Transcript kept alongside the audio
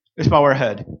Let's bow our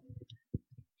head.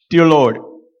 Dear Lord,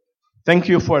 thank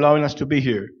you for allowing us to be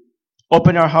here.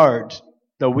 Open our hearts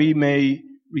that we may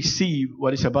receive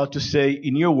what is about to say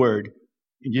in your word.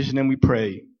 In Jesus' name we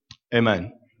pray.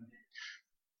 Amen.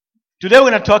 Today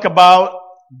we're going to talk about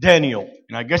Daniel.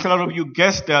 And I guess a lot of you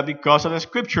guessed that because of the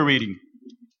scripture reading.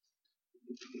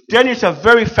 Daniel is a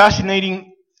very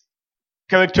fascinating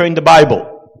character in the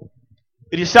Bible.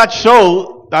 It is such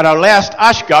so that our last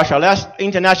Oshkosh, our last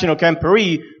International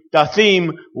Camporee, the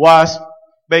theme was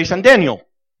based on Daniel.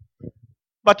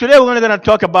 But today we're only going to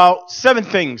talk about 7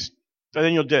 things that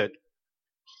Daniel did.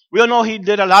 We all know he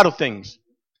did a lot of things.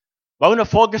 But we're going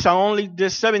to focus on only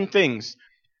these 7 things.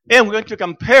 And we're going to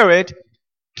compare it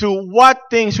to what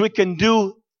things we can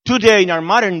do today in our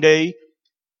modern day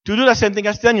to do the same thing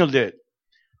as Daniel did.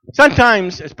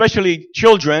 Sometimes, especially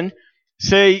children,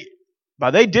 say,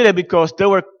 but they did it because they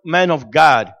were men of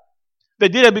God. They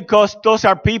did it because those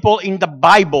are people in the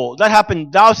Bible. That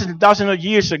happened thousands and thousands of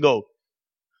years ago.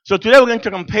 So today we're going to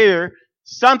compare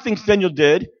some things Daniel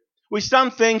did with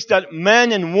some things that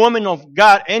men and women of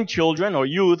God and children or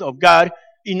youth of God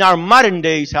in our modern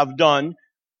days have done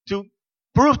to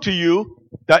prove to you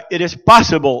that it is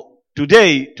possible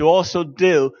today to also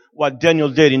do what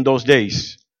Daniel did in those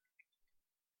days.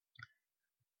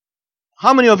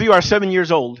 How many of you are 7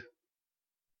 years old?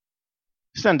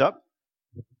 Stand up.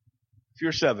 If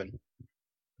you're 7.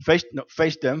 Face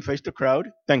them, face the crowd.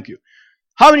 Thank you.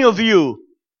 How many of you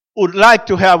would like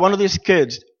to have one of these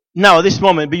kids now at this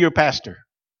moment be your pastor?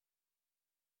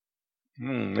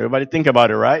 Everybody think about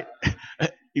it, right?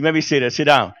 You may be seated. Sit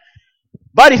down.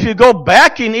 But if you go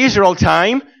back in Israel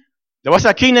time, there was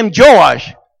a king named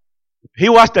Joash. He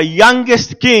was the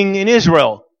youngest king in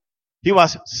Israel. He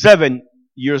was 7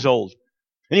 years old.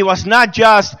 And he was not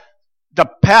just the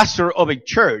pastor of a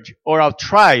church or a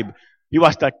tribe. He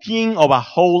was the king of a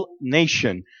whole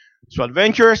nation. So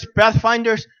adventurers,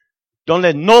 pathfinders, don't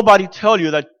let nobody tell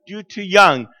you that you're too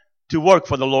young to work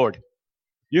for the Lord.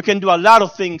 You can do a lot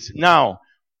of things now.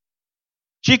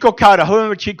 Chico Cara, who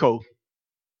remember Chico?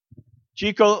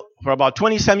 Chico, for about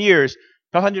 20-some years,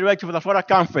 Pathfinder director for the Florida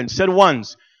Conference, said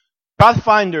once,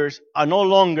 Pathfinders are no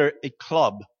longer a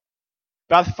club.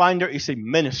 Pathfinder is a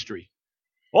ministry.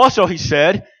 Also, he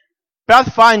said,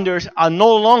 Pathfinders are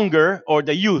no longer, or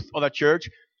the youth of the church,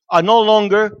 are no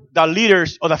longer the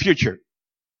leaders of the future.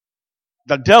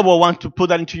 The devil wants to put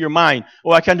that into your mind.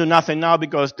 Oh, I can't do nothing now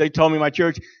because they told me my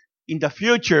church, in the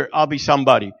future, I'll be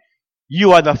somebody.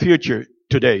 You are the future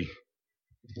today.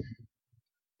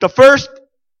 The first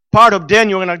part of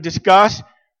Daniel we're going to discuss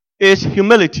is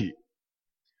humility.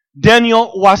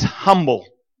 Daniel was humble.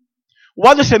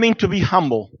 What does it mean to be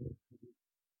humble?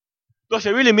 Does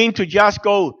it really mean to just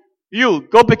go, you,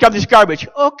 go pick up this garbage?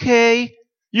 Okay.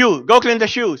 You, go clean the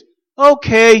shoes?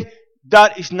 Okay.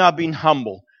 That is not being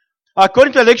humble.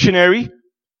 According to the dictionary,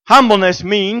 humbleness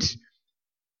means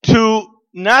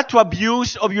not to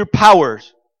abuse of your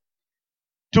powers,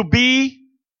 to be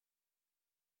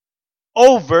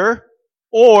over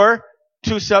or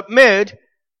to submit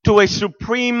to a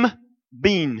supreme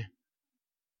being.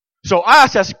 So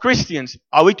us as Christians,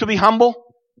 are we to be humble?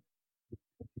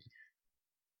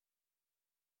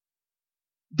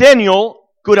 Daniel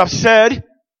could have said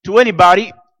to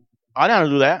anybody, I don't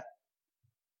do that.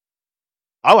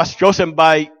 I was chosen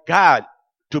by God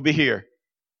to be here.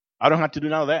 I don't have to do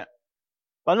none of that.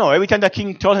 But no, every time the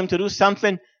king told him to do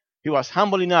something, he was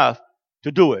humble enough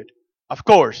to do it. Of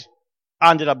course,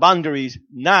 under the boundaries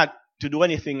not to do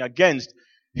anything against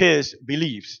his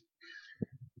beliefs.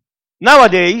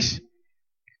 Nowadays,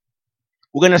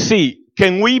 we're going to see,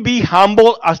 can we be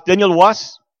humble as Daniel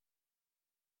was?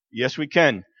 Yes, we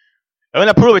can. I'm going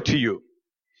to prove it to you.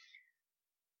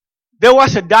 There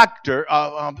was a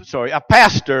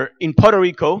pastor in Puerto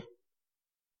Rico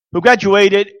who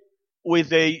graduated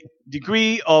with a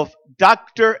degree of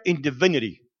doctor in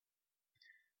divinity.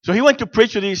 So he went to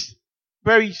preach to this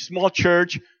very small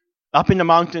church up in the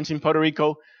mountains in Puerto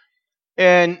Rico.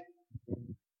 And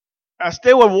as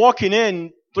they were walking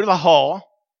in through the hall,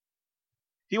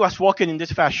 he was walking in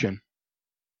this fashion.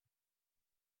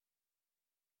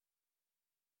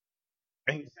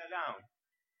 And he sat down.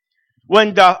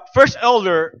 When the first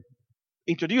elder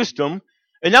introduced him,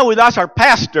 and now with us, our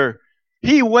pastor,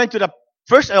 he went to the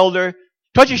first elder,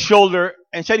 touched his shoulder,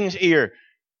 and said in his ear,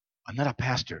 I'm not a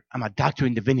pastor, I'm a doctor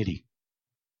in divinity.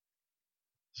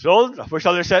 So the first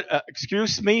elder said,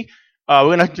 excuse me, we're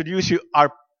going to introduce you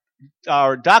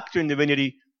our doctor in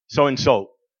divinity, so-and-so.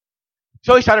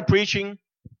 So he started preaching,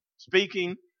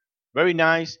 speaking, very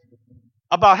nice.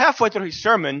 About halfway through his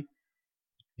sermon,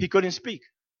 he couldn't speak.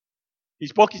 He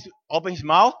opened his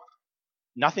mouth,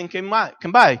 Nothing came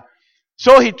by.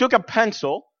 So he took a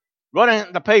pencil, wrote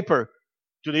on the paper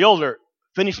to the elder,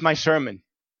 finish my sermon.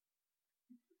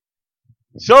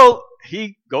 So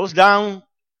he goes down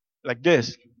like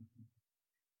this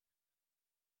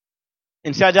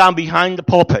and sat down behind the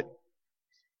pulpit.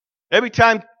 Every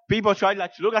time people tried to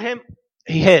look at him,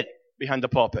 he hid behind the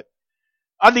pulpit.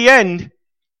 At the end,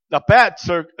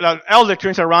 the elder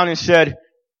turns around and said,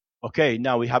 okay,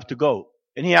 now we have to go.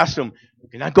 And he asked him,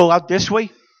 can I go out this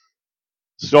way?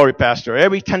 Sorry, Pastor.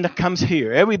 Every time that comes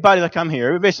here, everybody that comes here,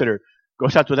 every visitor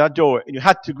goes out to that door, and you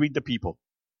had to greet the people.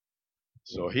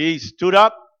 So he stood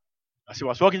up. As he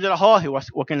was walking to the hall, he was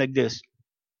walking like this.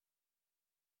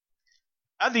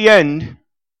 At the end,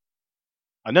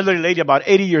 another lady about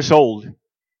 80 years old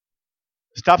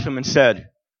stopped him and said,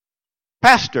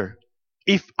 Pastor,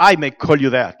 if I may call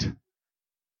you that,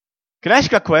 can I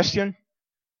ask a question?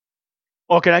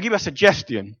 Or can I give a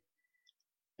suggestion?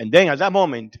 And then at that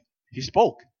moment, he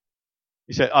spoke.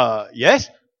 He said, yes?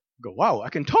 I go, wow, I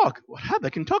can talk. What happened? I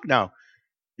can talk now.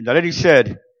 And the lady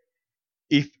said,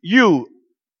 if you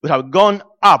would have gone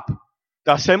up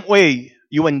the same way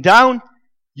you went down,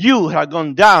 you would have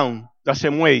gone down the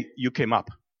same way you came up.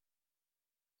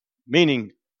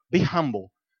 Meaning, be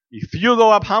humble. If you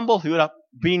go up humble, you would have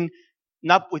been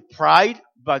not with pride,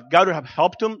 but God would have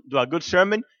helped him do a good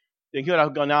sermon, then he would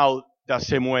have gone out the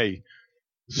same way.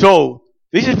 So,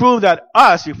 this is proof that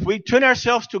us, if we turn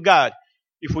ourselves to God,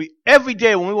 if we every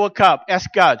day when we wake up, ask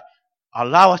God,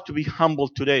 allow us to be humble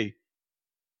today,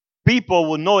 people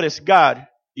will notice God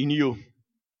in you.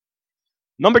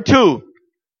 Number 2,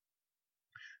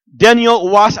 Daniel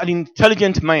was an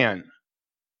intelligent man.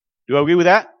 Do you agree with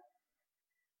that?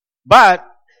 But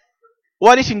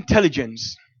what is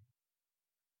intelligence?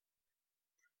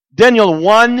 Daniel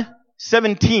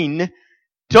 1:17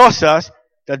 tells us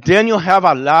that Daniel have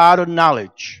a lot of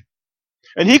knowledge.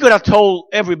 And he could have told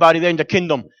everybody there in the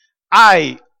kingdom,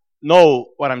 I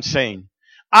know what I'm saying.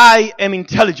 I am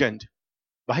intelligent.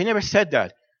 But he never said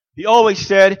that. He always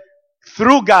said,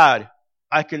 through God,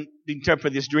 I can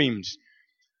interpret these dreams.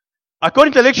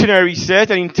 According to the dictionary, it says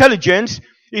that intelligence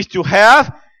is to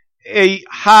have a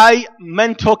high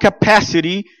mental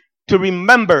capacity to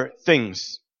remember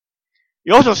things.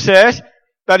 It also says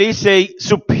that it's a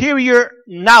superior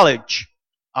knowledge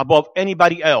above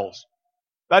anybody else.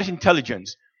 That is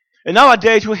intelligence. And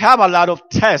nowadays we have a lot of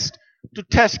tests to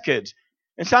test kids.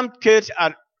 And some kids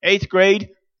at 8th grade,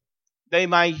 they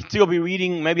might still be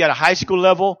reading maybe at a high school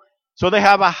level. So they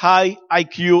have a high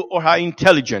IQ or high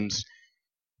intelligence.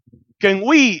 Can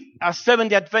we, as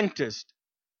Seventh-day Adventists,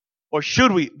 or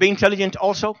should we be intelligent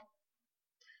also?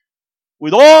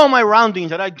 With all my roundings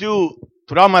that I do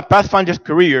throughout my Pathfinder's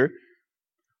career,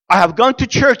 I have gone to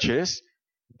churches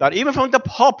that even from the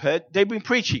pulpit, they've been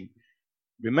preaching.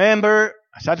 Remember,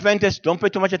 as Adventists, don't pay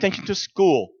too much attention to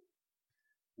school.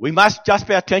 We must just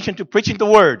pay attention to preaching the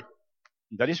word.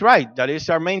 That is right. That is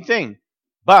our main thing.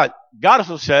 But God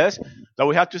also says that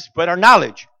we have to spread our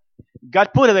knowledge. God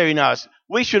put it there in us.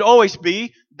 We should always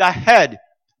be the head,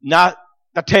 not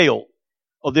the tail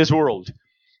of this world.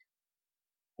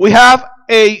 We have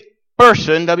a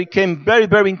person that became very,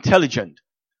 very intelligent.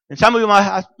 And some of you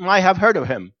might have heard of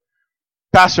him.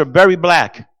 Pastor Barry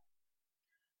Black.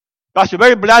 Pastor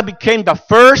Barry Black became the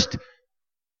first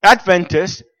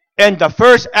Adventist and the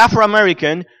first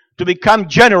Afro-American to become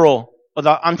general of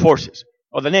the armed forces,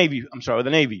 of the Navy.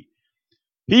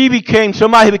 He became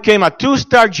a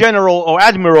 2-star general or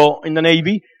admiral in the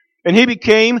Navy, and he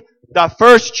became the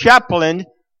first chaplain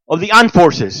of the armed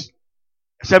forces,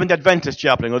 Seventh Adventist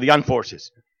chaplain of the armed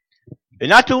forces. And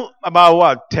not too,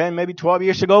 about 10, maybe 12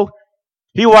 years ago,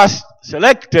 he was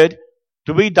selected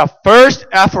to be the first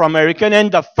Afro-American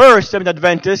and the first Seventh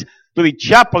Adventist to be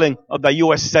chaplain of the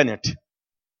U.S. Senate.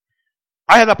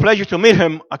 I had the pleasure to meet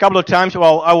him a couple of times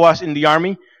while I was in the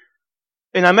Army.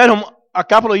 And I met him a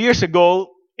couple of years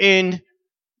ago in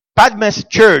Patmos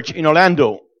Church in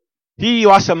Orlando. He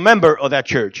was a member of that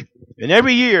church. And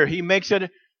every year he makes it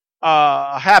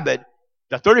a habit.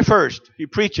 The 31st, he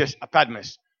preaches at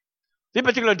Patmos. This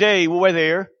particular day, we were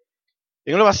there.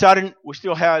 And all of a sudden, we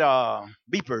still had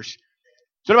beepers.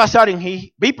 So all of a sudden,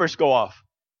 beepers go off.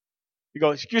 He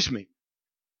goes, excuse me.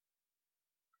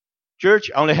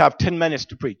 Church, I only have 10 minutes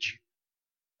to preach.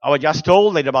 I was just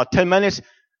told that in about 10 minutes,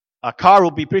 a car will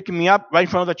be picking me up right in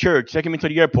front of the church, taking me to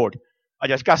the airport. I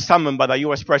just got summoned by the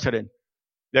U.S. President.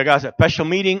 They got a special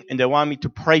meeting, and they want me to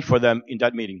pray for them in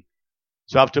that meeting.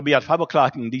 So I have to be at 5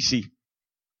 o'clock in D.C.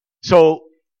 So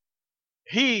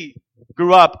he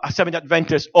grew up a Seventh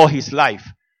Adventist all his life.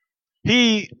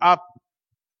 He,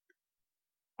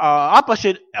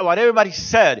 opposite what everybody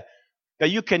said, that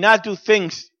you cannot do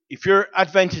things. If you're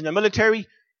Adventist in the military,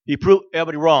 he proved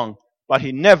everybody wrong, but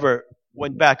he never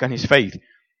went back on his faith.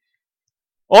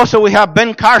 Also, we have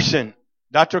Ben Carson,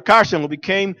 Dr. Carson, who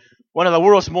became one of the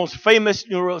world's most famous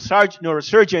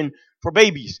neurosurgeon for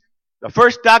babies. The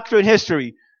first doctor in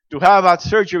history to have a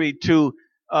surgery to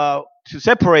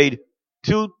separate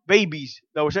two babies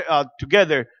that were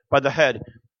together by the head.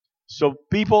 So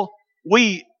people,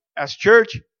 we as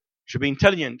church should be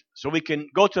intelligent so we can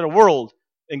go to the world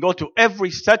and go to every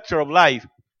sector of life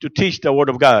to teach the Word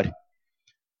of God.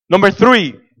 Number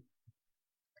 3,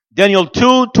 Daniel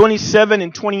 2:27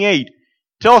 and 28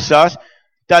 tells us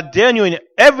that Daniel, in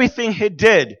everything he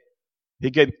did, he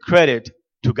gave credit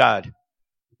to God.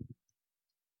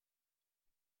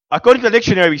 According to the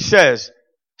dictionary, it says,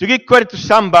 to give credit to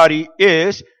somebody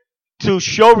is to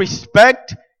show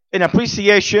respect and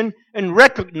appreciation and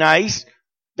recognize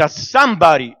that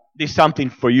somebody did something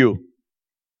for you.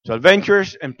 So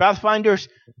adventurers and pathfinders,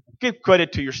 give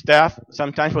credit to your staff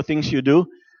sometimes for things you do.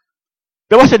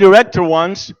 There was a director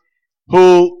once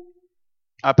who,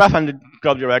 a Pathfinder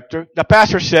Club director, the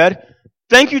pastor said,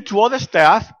 thank you to all the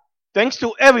staff, thanks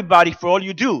to everybody for all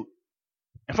you do.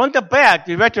 And from the back,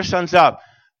 the director stands up,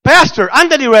 Pastor, I'm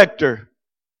the director.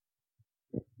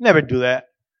 Never do that.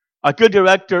 A good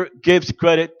director gives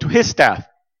credit to his staff,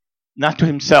 not to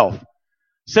himself.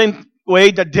 Same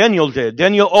way that Daniel did.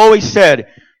 Daniel always said,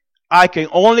 I can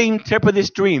only interpret these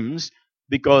dreams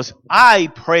because I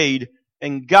prayed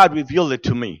and God revealed it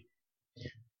to me.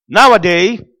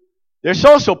 Nowadays, there's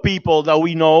also people that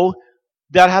we know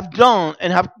that have done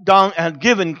and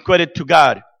given credit to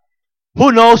God.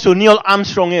 Who knows who Neil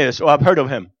Armstrong is or have heard of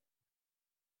him?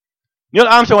 Neil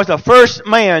Armstrong was the first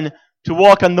man to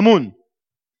walk on the moon.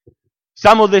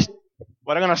 Some of this,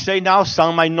 what I'm going to say now,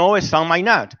 some might know it, some might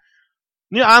not.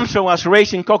 Neil Armstrong was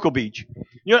raised in Cocoa Beach.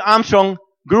 Neil Armstrong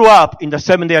grew up in the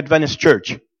Seventh-day Adventist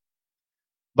church.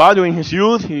 But during his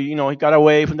youth, he got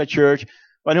away from the church.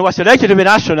 When he was selected to be an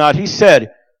astronaut, he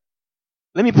said,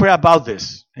 let me pray about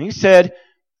this. And he said,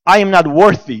 I am not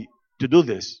worthy to do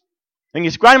this. And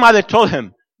his grandmother told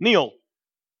him, Neil,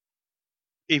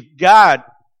 if God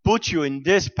put you in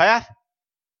this path,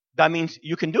 that means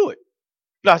you can do it.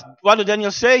 Plus, what did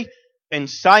Daniel say? And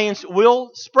science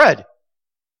will spread.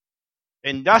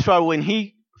 And that's why when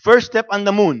he first stepped on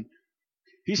the moon,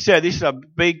 he said, this is a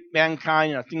big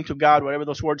mankind, a thing to God, whatever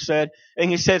those words said.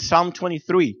 And he said Psalm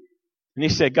 23. And he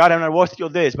said, God, I'm not worthy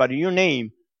of this, but in your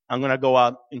name, I'm going to go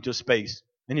out into space.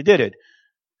 And he did it.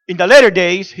 In the later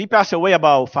days, he passed away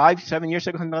about 5-7 years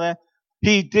ago, something like that.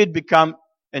 He did become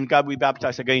and got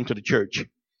rebaptized again into the church.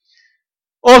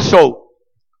 Also,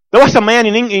 there was a man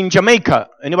in Jamaica.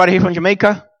 Anybody here from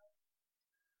Jamaica?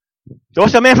 There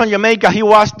was a man from Jamaica. He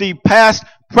was the past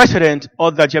president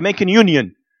of the Jamaican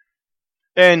Union.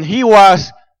 And he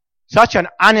was such an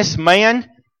honest man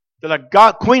that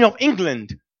the Queen of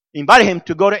England invited him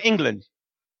to go to England.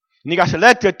 And he got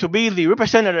selected to be the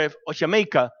representative of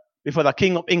Jamaica before the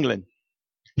King of England.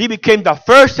 He became the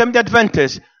first Seventh-day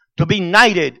Adventist to be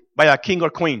knighted by a king or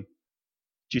queen.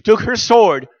 She took her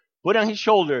sword, put it on his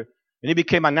shoulder, and he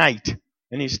became a knight.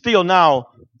 And he's still now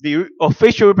the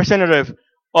official representative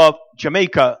of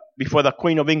Jamaica before the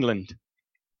Queen of England.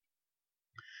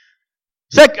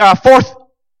 Fourth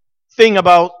thing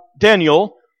about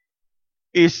Daniel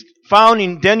is found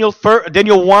in Daniel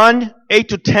 1, 8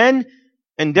 to 10,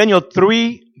 and Daniel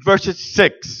 3, verses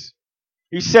 6.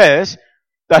 He says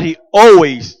that he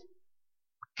always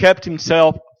kept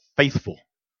himself faithful.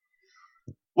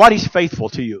 What is faithful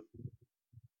to you?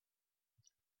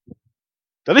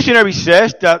 The dictionary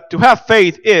says that to have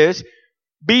faith is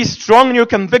be strong in your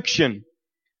conviction,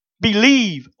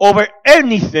 believe over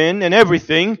anything and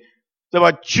everything that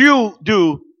what you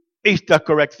do is the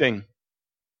correct thing.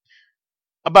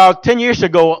 About 10 years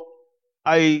ago,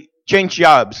 I changed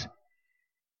jobs.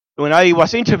 When I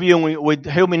was interviewing with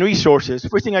Human Resources, the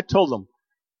first thing I told them,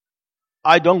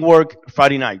 I don't work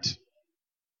Friday nights.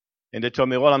 And they told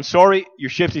me, well, I'm sorry, your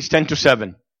shift is 10 to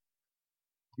 7.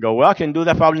 I go, well, I can do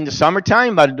that probably in the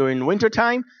summertime, but during winter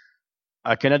time,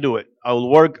 I cannot do it. I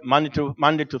will work Monday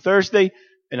to Thursday,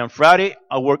 and on Friday,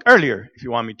 I'll work earlier if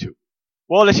you want me to.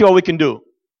 Well, let's see what we can do.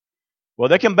 Well,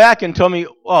 they came back and told me,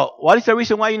 well, what is the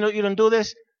reason why you don't do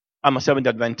this? I'm a Seventh-day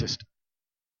Adventist.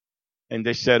 And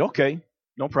they said, okay,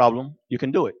 no problem, you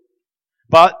can do it.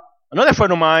 But another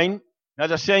friend of mine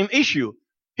had the same issue.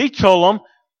 He told them,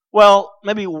 well,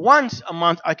 maybe once a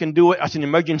month I can do it as an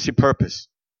emergency purpose.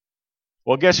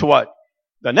 Well, guess what?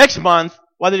 The next month,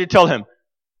 what did he tell him?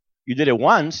 You did it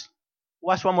once.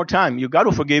 What's one more time? You got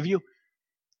to forgive you.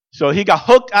 So he got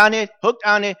hooked on it,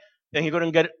 and he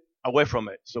couldn't get away from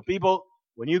it. So people,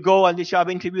 When you go on these job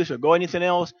interviews or go anything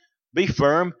else, be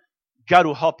firm. God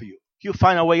will help you. You'll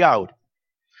find a way out.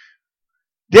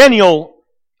 Daniel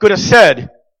could have said,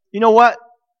 you know what?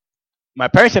 My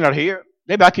parents are not here.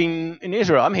 They're back in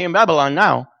Israel. I'm here in Babylon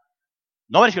now.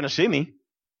 Nobody's going to see me.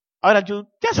 I'm going to do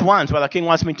just once what the king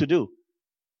wants me to do.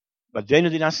 But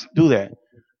Daniel did not do that.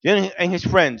 Daniel and his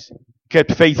friends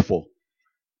kept faithful.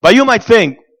 But you might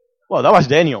think, well, that was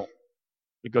Daniel.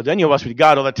 Because Daniel was with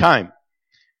God all the time.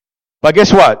 But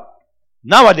guess what?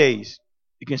 Nowadays,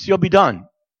 it can still be done.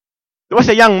 There was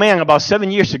a young man about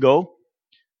 7 years ago.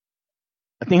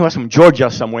 I think he was from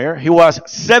Georgia somewhere. He was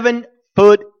 7'2".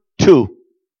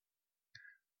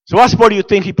 So what sport do you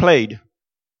think he played?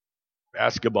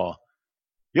 Basketball.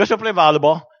 He also played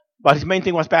volleyball, but his main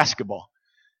thing was basketball.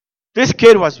 This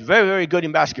kid was very, very good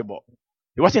in basketball.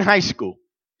 He was in high school.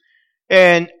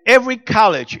 And every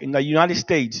college in the United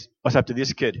States was up to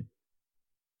this kid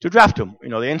to draft him. You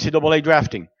know, the NCAA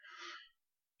drafting.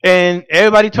 And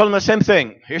everybody told him the same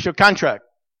thing. Here's your contract.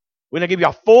 We're going to give you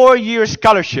a 4-year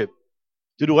scholarship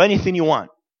to do anything you want,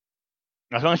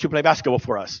 as long as you play basketball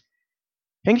for us.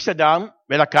 And he sat down,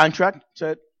 read a contract,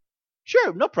 said,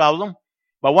 sure, no problem.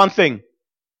 But one thing,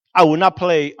 I will not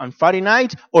play on Friday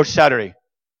night or Saturday.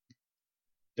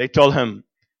 They told him,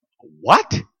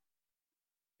 what?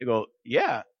 They go,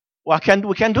 yeah, well,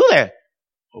 we can't do that.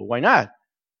 Well, why not?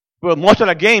 Well, most of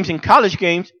the games in college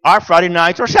games are Friday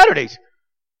nights or Saturdays.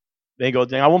 They go,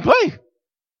 then I won't play.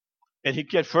 And he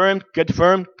get firm,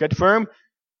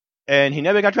 and he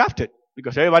never got drafted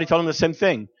because everybody told him the same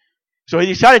thing. So he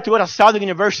decided to go to Southern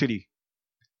University.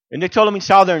 And they told him in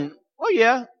Southern, oh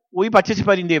yeah, we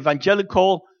participate in the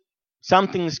evangelical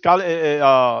scholastic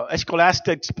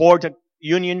sport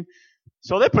union.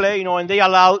 So they play, and they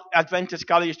allow Adventist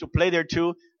colleges to play there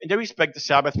too, and they respect the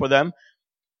Sabbath for them.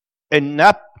 And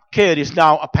that kid is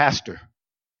now a pastor.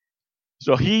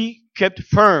 So he kept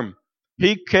firm.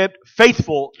 He kept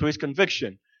faithful to his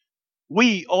conviction.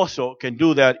 We also can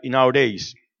do that in our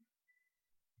days.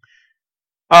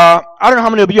 I don't know how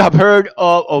many of you have heard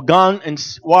of or gone and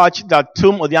watched the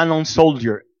Tomb of the Unknown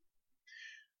Soldier.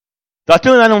 The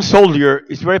Tomb of the Unknown Soldier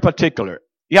is very particular.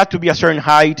 You have to be a certain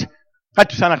height. You have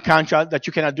to sign a contract that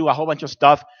you cannot do a whole bunch of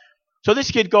stuff. So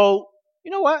this kid go,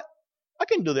 you know what? I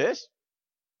can do this.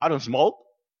 I don't smoke.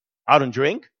 I don't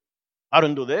drink. I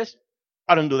don't do this.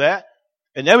 I don't do that.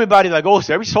 And everybody that goes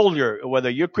there, every soldier, whether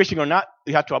you're Christian or not,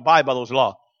 you have to abide by those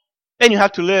laws. And you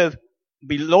have to live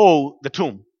below the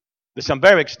tomb. There's some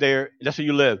barracks there. That's where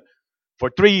you live for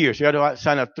 3 years. You have to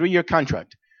sign a 3-year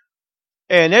contract.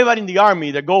 And everybody in the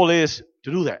army, their goal is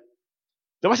to do that.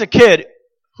 There was a kid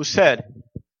who said,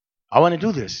 I want to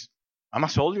do this. I'm a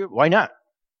soldier. Why not?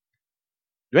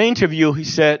 During the interview, he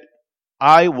said,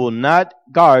 I will not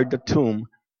guard the tomb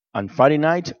on Friday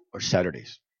nights or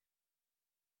Saturdays.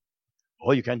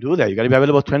 Oh, you can't do that. You got to be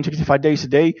available 365 days a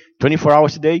day, 24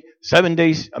 hours a day, 7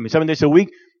 days a week,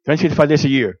 365 days a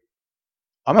year.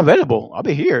 I'm available. I'll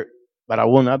be here, but I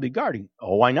will not be guarding.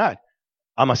 Oh, why not?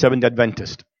 I'm a Seventh-day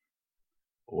Adventist.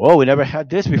 Whoa, we never had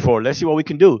this before. Let's see what we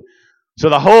can do. So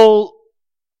the whole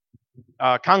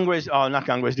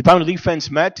Department of Defense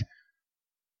met.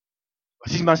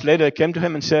 6 months later, they came to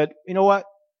him and said, you know what?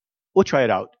 We'll try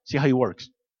it out. See how he works.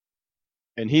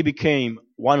 And he became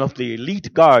one of the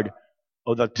elite guard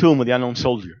of the Tomb of the Unknown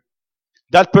Soldier.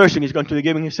 That person is going to be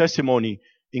giving his testimony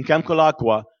in Camp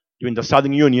Colaqua during the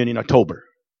Southern Union in October.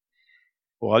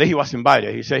 Well, he was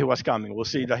invited. He said he was coming. We'll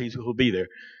see that he'll be there.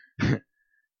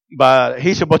 But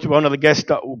he's supposed to be one of the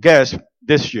guests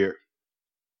this year.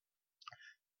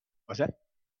 What's that?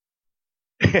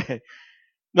 I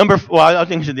don't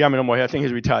think he's in the army no more. I think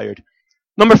he's retired.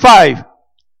 Number 5,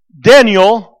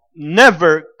 Daniel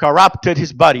never corrupted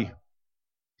his body.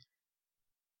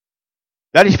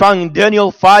 That is found in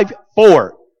Daniel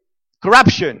 5:4.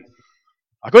 Corruption,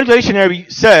 according to the dictionary,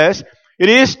 says it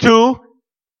is to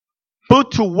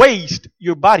put to waste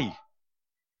your body.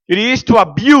 It is to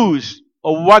abuse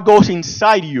of what goes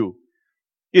inside you.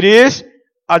 It is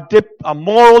a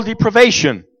moral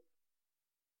deprivation.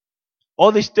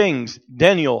 All these things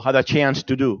Daniel had a chance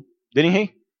to do, didn't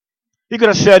he? He could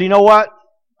have said, you know what?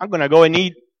 I'm going to go and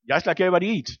eat just like everybody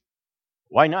eats.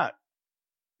 Why not?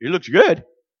 It looks good.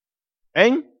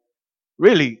 And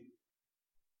really,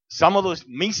 some of those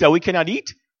meats that we cannot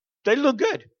eat, they look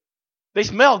good. They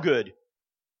smell good.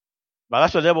 But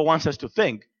that's what the devil wants us to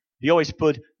think. He always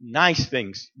put nice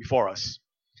things before us.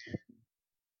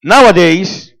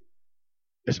 Nowadays,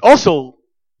 there's also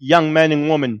young men and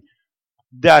women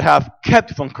that have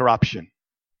kept from corruption.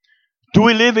 Do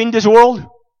we live in this world?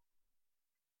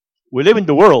 We live in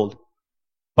the world,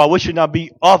 but we should not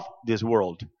be of this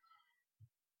world.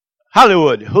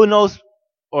 Hollywood. Who knows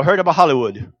or heard about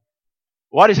Hollywood?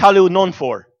 What is Hollywood known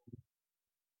for?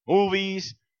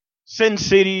 Movies, Sin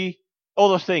City, all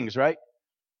those things, right?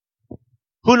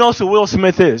 Who knows who Will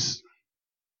Smith is?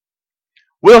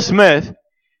 Will Smith,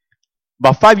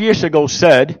 about 5 years ago,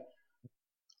 said,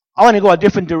 I want to go a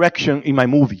different direction in my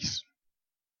movies.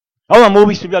 I want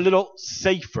movies to be a little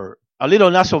safer, a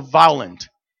little not so violent.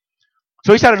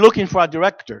 So he started looking for a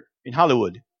director in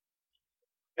Hollywood.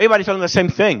 Everybody told him the same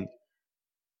thing.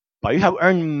 But you have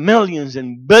earned millions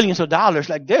and billions of dollars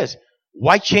like this.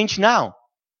 Why change now?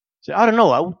 So I don't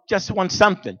know. I just want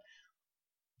something.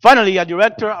 Finally, a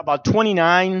director, about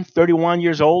 29, 31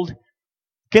 years old,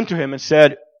 came to him and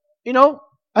said,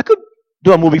 I could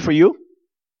do a movie for you.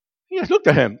 He just looked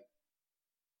at him.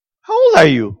 How old are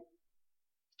you?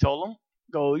 Told him.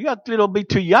 You're a little bit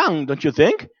too young, don't you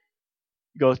think?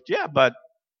 He goes, yeah, but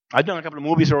I've done a couple of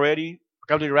movies already. A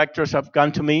couple of directors have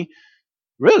gone to me.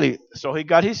 Really? So he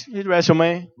got his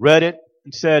resume, read it,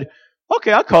 and said,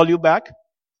 okay, I'll call you back.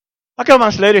 A couple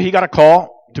months later, he got a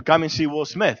call to come and see Will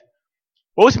Smith.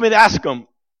 Will Smith asked him,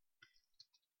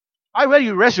 I read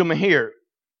your resume here,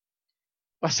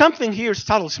 but something here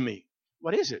startles me.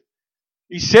 What is it?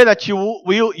 He said that you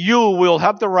will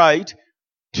have the right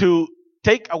to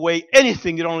take away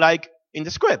anything you don't like in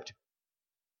the script.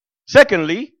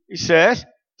 Secondly, he says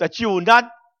that you will not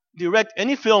direct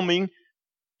any filming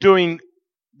during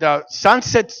the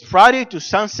sunset Friday to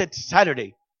sunset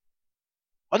Saturday.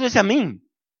 What does that mean?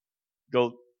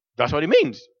 That's what it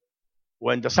means.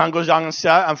 When the sun goes down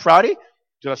on Friday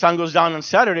to the sun goes down on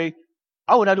Saturday,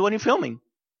 I will not do any filming.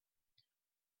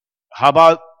 How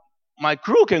about my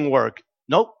crew can work?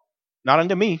 Nope, not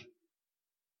under me.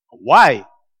 Why?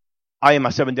 I am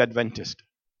a Seventh-day Adventist.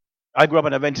 I grew up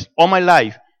an Adventist all my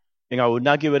life, and I would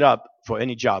not give it up for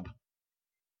any job.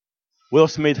 Will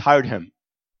Smith hired him.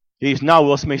 He is now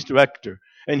Will Smith's director.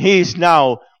 And he is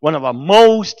now one of the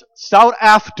most sought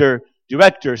after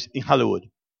directors in Hollywood.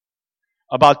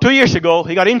 About 2 years ago,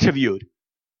 he got interviewed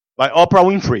by Oprah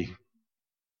Winfrey.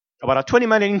 About a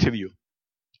 20-minute interview.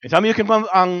 And some of you can go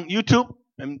on YouTube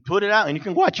and put it out and you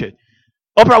can watch it.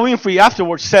 Oprah Winfrey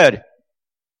afterwards said,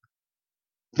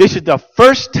 this is the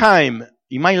first time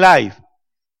in my life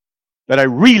that I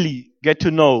really get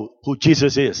to know who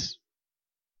Jesus is.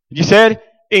 She said,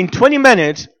 in 20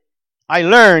 minutes, I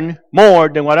learned more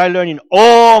than what I learned in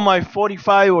all my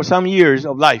 45 or some years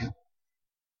of life.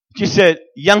 She said,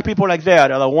 young people like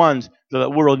that are the ones that the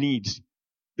world needs.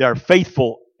 They are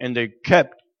faithful and they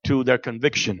kept to their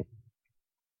conviction.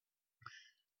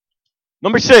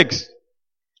 Number 6,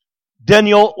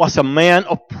 Daniel was a man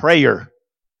of prayer.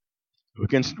 We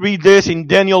can read this in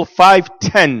Daniel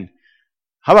 5:10.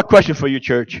 I have a question for you,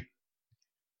 church.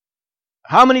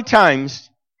 How many times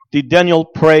did Daniel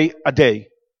pray a day?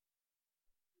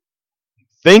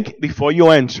 Think before you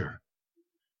answer.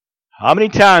 How many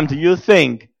times do you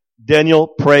think Daniel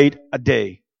prayed a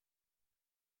day?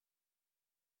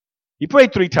 He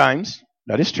prayed 3 times.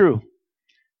 That is true.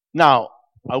 Now,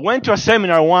 I went to a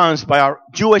seminar once by a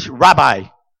Jewish rabbi.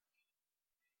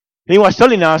 He was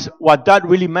telling us what that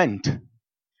really meant.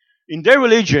 In their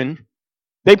religion,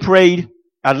 they prayed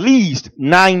at least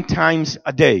 9 times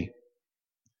a day.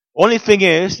 Only thing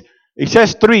is, it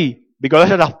says 3 because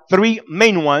those are the 3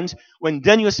 main ones when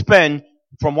Daniel spent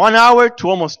from 1 hour to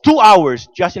almost 2 hours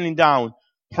just sitting down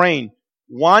praying.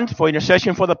 1 for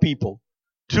intercession for the people,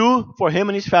 2 for him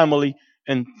and his family,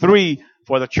 and 3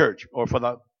 for the church or for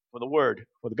the word,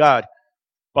 for the God.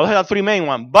 But those are the 3 main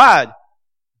ones. But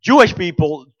Jewish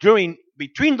people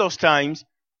between those times,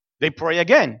 they pray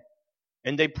again.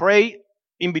 And they pray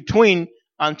in between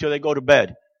until they go to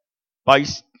bed. But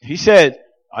he said,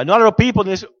 a lot of people in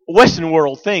this Western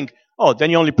world think, oh, then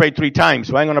you only pray 3 times,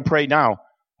 so I'm going to pray now.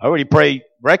 I already pray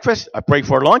breakfast, I pray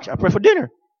for lunch, I pray for dinner.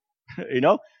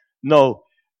 No.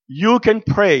 You can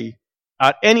pray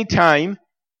at any time.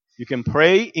 You can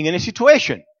pray in any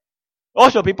situation.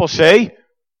 Also, people say,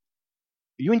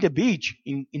 you're in the beach,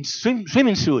 in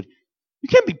swimming suit. You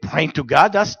can't be praying to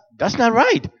God. That's not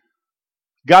right.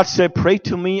 God said, pray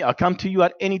to me. I'll come to you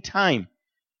at any time.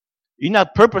 He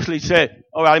not purposely said,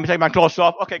 all right, let me take my clothes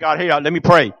off. Okay, God, here, let me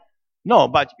pray. No,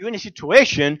 but you're in a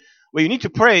situation where you need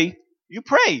to pray. You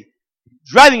pray.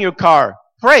 Driving your car,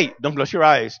 pray. Don't close your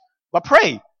eyes, but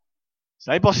pray.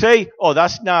 Some people say, oh,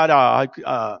 that's not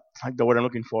the word I'm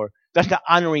looking for. That's not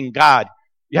honoring God.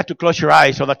 You have to close your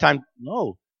eyes all the time.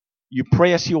 No. You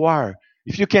pray as you are.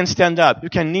 If you can stand up, you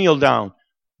can kneel down.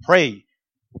 Pray.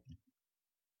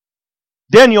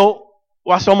 Daniel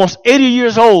was almost 80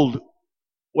 years old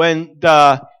when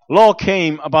the law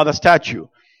came about the statue.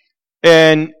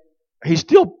 And he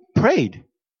still prayed.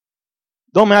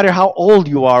 Don't matter how old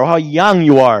you are or how young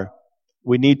you are,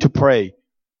 we need to pray.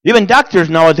 Even doctors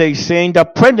nowadays saying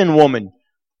that pregnant women,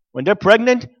 when they're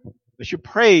pregnant, they should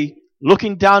pray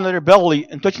looking down at their belly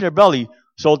and touching their belly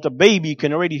so the baby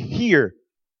can already hear.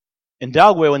 And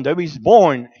that way, when the baby is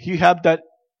born, he have that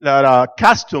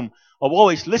custom of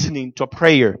always listening to a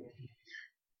prayer.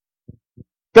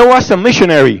 There was a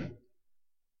missionary in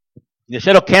the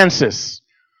state of Kansas,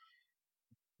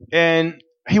 and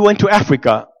he went to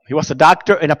Africa. He was a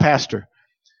doctor and a pastor.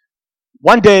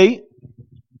 One day,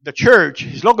 the church,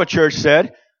 his local church,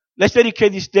 said, let's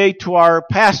dedicate this day to our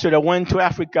pastor that went to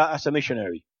Africa as a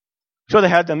missionary. So they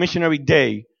had the missionary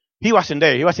day. He wasn't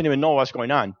there. He wasn't even know what's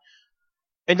going on.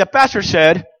 And the pastor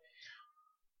said,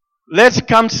 let's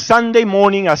come Sunday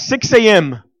morning at 6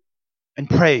 a.m. and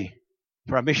pray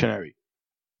for a missionary.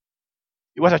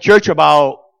 It was a church of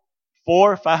about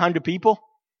 400 or 500 people.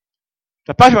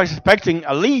 The pastor was expecting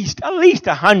at least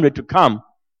 100 to come.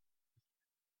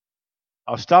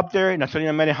 I'll stop there and I'll tell you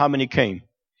in a minute how many came.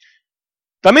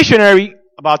 The missionary,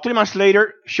 about 3 months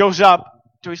later, shows up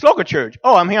to his local church.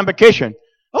 Oh, I'm here on vacation.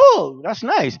 Oh, that's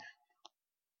nice.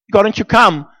 Why don't you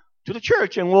come to the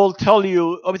church and we'll tell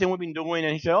you everything we've been doing?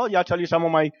 And he said, oh, yeah, I'll tell you some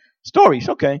of my stories.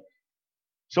 Okay.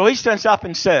 So he stands up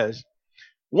and says,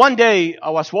 one day I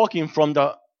was walking from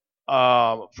the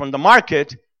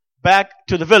market back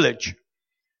to the village.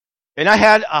 And I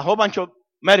had a whole bunch of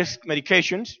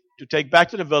medications to take back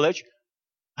to the village.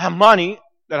 I have money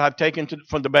that I've taken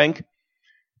from the bank.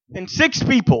 And 6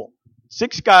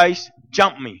 guys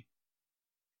jumped me.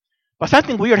 But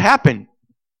something weird happened.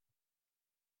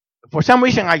 For some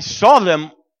reason, I saw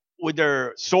them with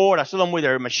their sword. I saw them with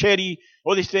their machete,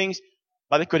 all these things.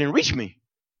 But they couldn't reach me.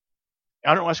 I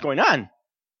don't know what's going on.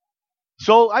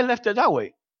 So I left it that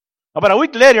way. About a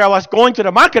week later, I was going to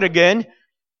the market again.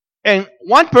 And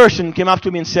one person came up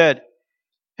to me and said,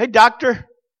 hey, doctor.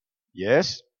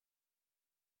 Yes.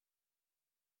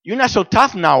 You're not so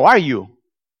tough now, are you?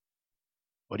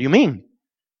 What do you mean?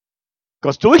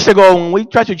 Because 2 weeks ago, when we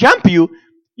tried to jump you,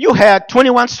 you had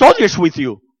 21 soldiers with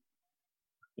you.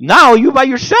 Now you by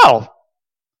yourself.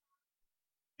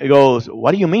 He goes,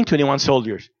 what do you mean 21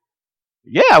 soldiers?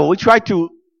 Yeah, we tried to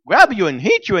grab you and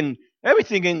hit you and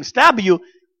everything and stab you.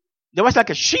 There was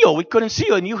like a shield. We couldn't see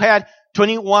you. And you had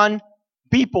 21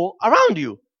 people around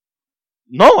you.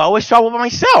 No, I always travel by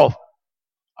myself.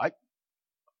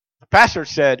 The pastor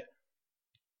said,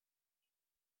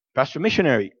 Pastor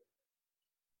Missionary,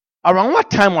 around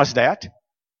what time was that?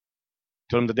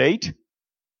 Told him the date.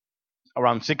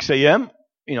 Around 6 a.m.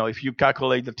 You know, if you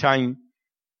calculate the time,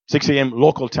 6 a.m.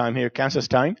 local time here, Kansas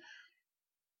time.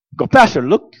 Go, Pastor,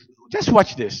 look, just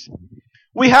watch this.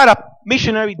 We had a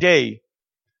missionary day.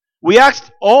 We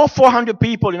asked all 400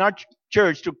 people in our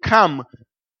church to come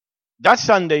that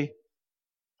Sunday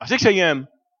at 6 a.m.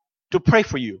 to pray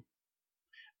for you.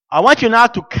 I want you now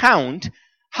to count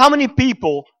how many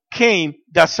people came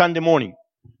that Sunday morning.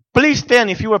 Please stand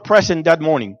if you were present that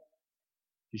morning.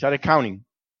 He started counting.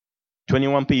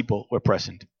 21 people were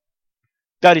present.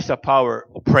 That is the power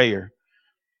of prayer.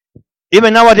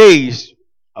 Even nowadays,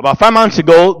 about 5 months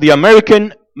ago, the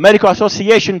American Medical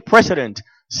Association president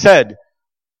said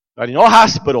that in all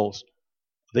hospitals,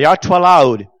 they are to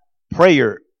allow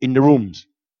prayer in the rooms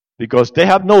because they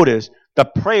have noticed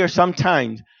that prayer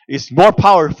sometimes is more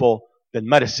powerful than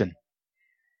medicine.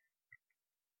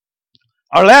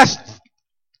 Our last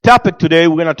topic today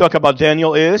we're going to talk about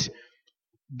Daniel is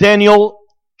Daniel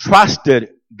trusted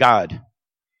God.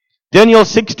 Daniel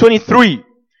 6:23.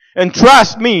 And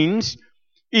trust means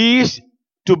is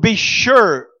to be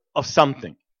sure of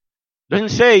something. It doesn't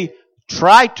say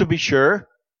try to be sure,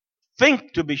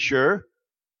 think to be sure.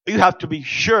 You have to be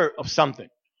sure of something.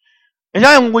 And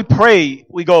then when we pray,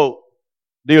 we go,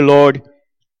 dear Lord,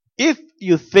 if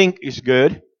you think it's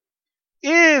good,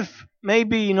 if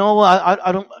maybe,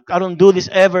 I don't do this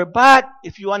ever, but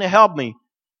if you want to help me,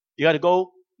 you got to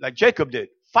go like Jacob did.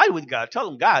 Fight with God. Tell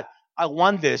him, God, I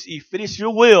want this. If it is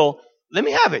your will, let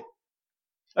me have it.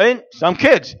 And some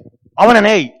kids, I want an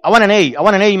A. I want an A. I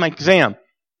want an A in my exam.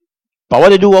 But what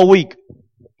do they do all week?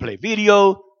 Play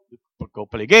video, go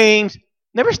play games,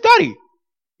 never study.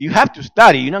 You have to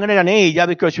study. You're not going to get an A just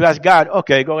because you ask God,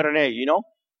 okay, go get an A,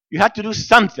 You have to do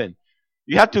something.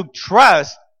 You have to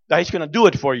trust that He's going to do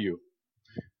it for you.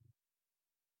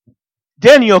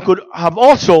 Daniel could have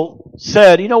also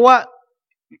said, you know what?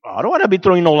 I don't want to be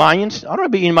throwing no lions. I don't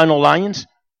want to be eating by no lions.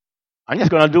 I'm just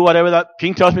going to do whatever that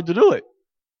king tells me to do it.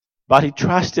 But he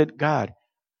trusted God.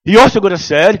 He also could have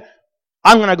said,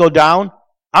 I'm going to go down.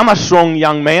 I'm a strong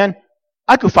young man.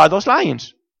 I could fight those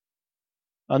lions.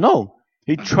 No.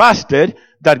 He trusted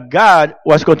that God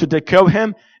was going to take care of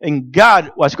him and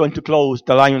God was going to close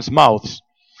the lion's mouths.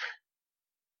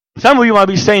 Some of you might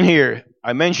be saying here,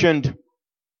 I mentioned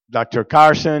Dr.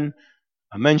 Carson,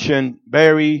 I mentioned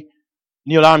Barry,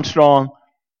 Neil Armstrong,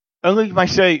 and you might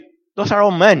say, those are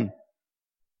all men.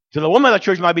 So the woman of the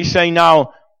church might be saying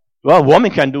now, well,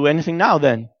 women can't do anything now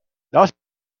then. Those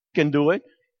can do it.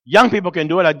 Young people can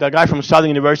do it, like the guy from Southern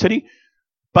University.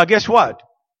 But guess what?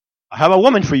 I have a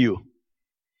woman for you.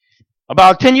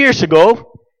 About 10 years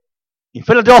ago, in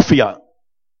Philadelphia,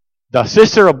 the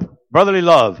Sister of Brotherly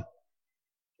Love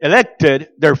elected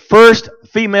their first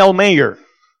female mayor.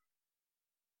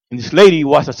 And this lady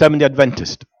was a Seventh-day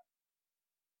Adventist.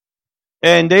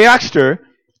 And they asked her,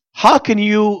 how can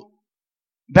you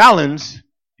balance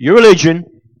your religion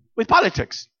with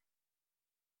politics?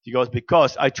 She goes,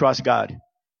 because I trust God.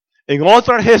 In all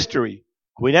throughout history,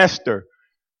 Queen Esther,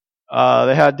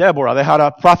 they had Deborah, they had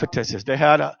prophetesses, they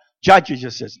had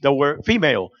judgesses that were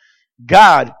female.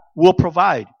 God will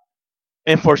provide.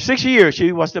 And for 6 years,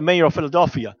 she was the mayor of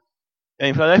Philadelphia.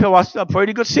 And Philadelphia was a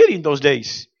pretty good city in those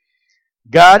days.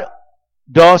 God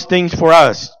does things for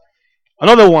us.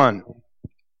 Another one.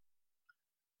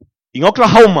 In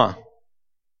Oklahoma,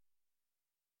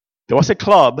 there was a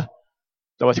club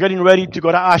that was getting ready to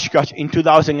go to Oshkosh in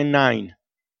 2009.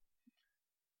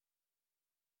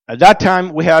 At that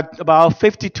time, we had about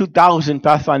 52,000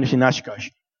 Pathfinders in Oshkosh.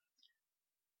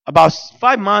 About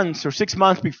 5 months or 6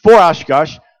 months before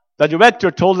Oshkosh, the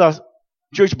director told the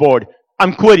church board,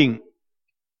 I'm quitting.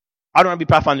 I don't want to be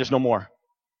Pathfinders no more.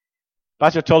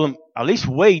 Pastor told him, at least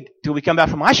wait till we come back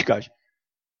from Oshkosh.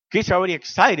 Kids are already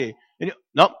excited. And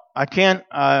no, I can't.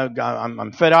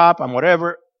 I'm fed up. I'm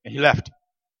whatever. And he left.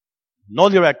 No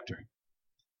director.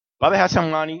 Probably had some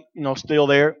money, still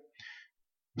there.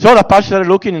 So the pastor started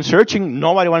looking and searching.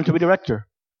 Nobody wanted to be director.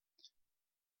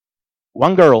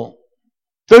 One girl,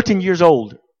 13 years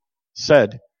old,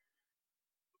 said,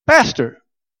 Pastor,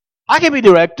 I can be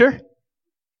director.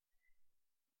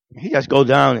 He just go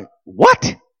down and,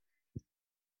 what?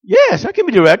 Yes, I can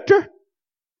be director.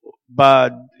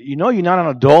 But, you're not an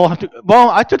adult.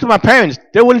 I talked to my parents.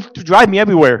 They're willing to drive me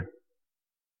everywhere.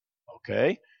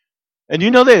 Okay. And you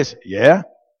know this? Yeah.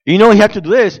 You know you have to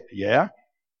do this? Yeah.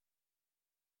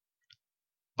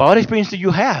 But what experience do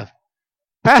you have?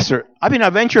 Pastor, I've been in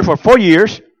Adventure for 4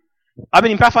 years. I've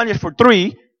been in Pathfinders for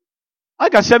 3. I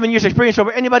got 7 years experience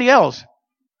over anybody else.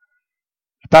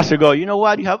 Pastor go, you know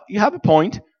what? You have a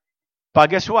point. But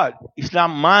guess what? It's not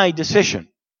my decision.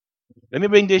 Let me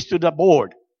bring this to the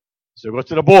board. So it goes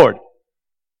to the board.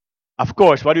 Of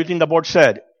course, what do you think the board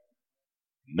said?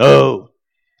 No.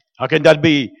 How can that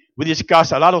be? We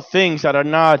discuss a lot of things that are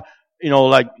not,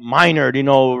 like minor,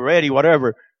 ready,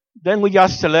 whatever. Then we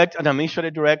just select an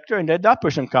administrative director and let that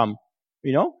person come,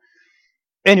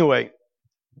 Anyway,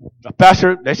 the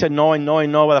pastor, they said no and no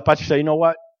and no. But the pastor said, you know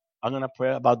what? I'm going to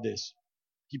pray about this.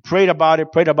 He prayed about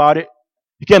it.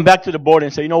 He came back to the board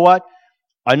and said, you know what?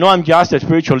 I know I'm just a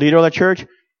spiritual leader of the church.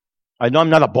 I know I'm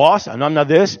not a boss. I know I'm not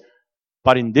this.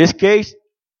 But in this case,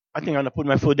 I think I'm going to put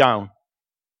my foot down.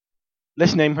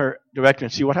 Let's name her director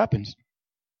and see what happens.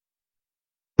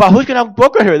 But who's going to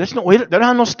work with her? They don't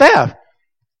have no staff.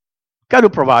 God will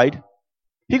provide.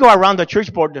 He go around the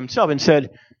church board himself and said,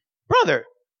 brother,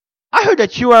 I heard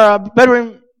that you are a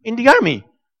veteran in the army.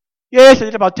 Yes, I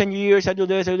did about 10 years. I do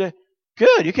this, I do that.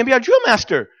 Good. You can be a drill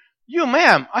master. You,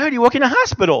 ma'am, I heard you work in a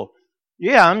hospital.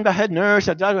 Yeah, I'm the head nurse.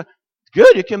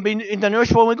 Good. You can be in the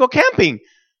nurse when we go camping.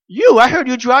 You, I heard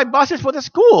you drive buses for the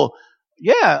school.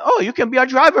 Yeah. Oh, you can be a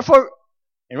driver for...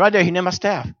 And right there, he named a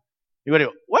staff. You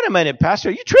go, wait a minute,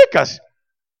 pastor. You trick us.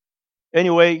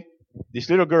 Anyway, this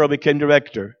little girl became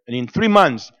director. And in 3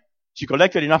 months, she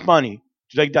collected enough money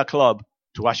to take that club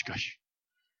to Oshkosh.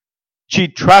 She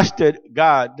trusted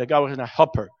God that God was going to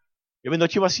help her. Even though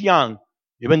she was young,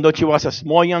 even though she was a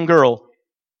small young girl,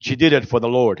 she did it for the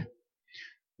Lord.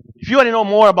 If you want to know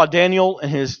more about Daniel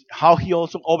and how he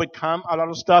also overcome a lot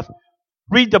of stuff,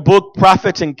 read the book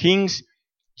Prophets and Kings,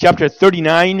 chapter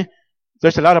 39.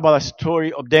 There's a lot about the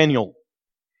story of Daniel.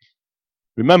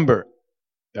 Remember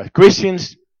that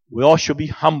Christians, we all should be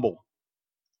humble.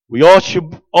 We all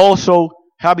should also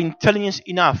have intelligence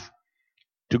enough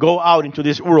to go out into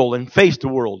this world and face the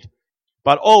world,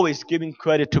 but always giving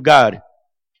credit to God.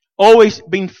 Always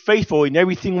being faithful in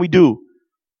everything we do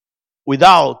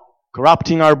without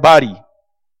corrupting our body.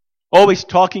 Always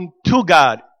talking to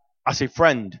God as a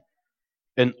friend.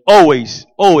 And always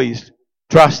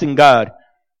trusting God.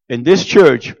 And this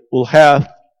church will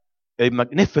have a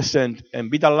magnificent and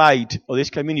be the light of this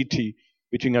community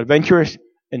between adventurers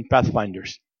and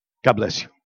pathfinders. God bless you.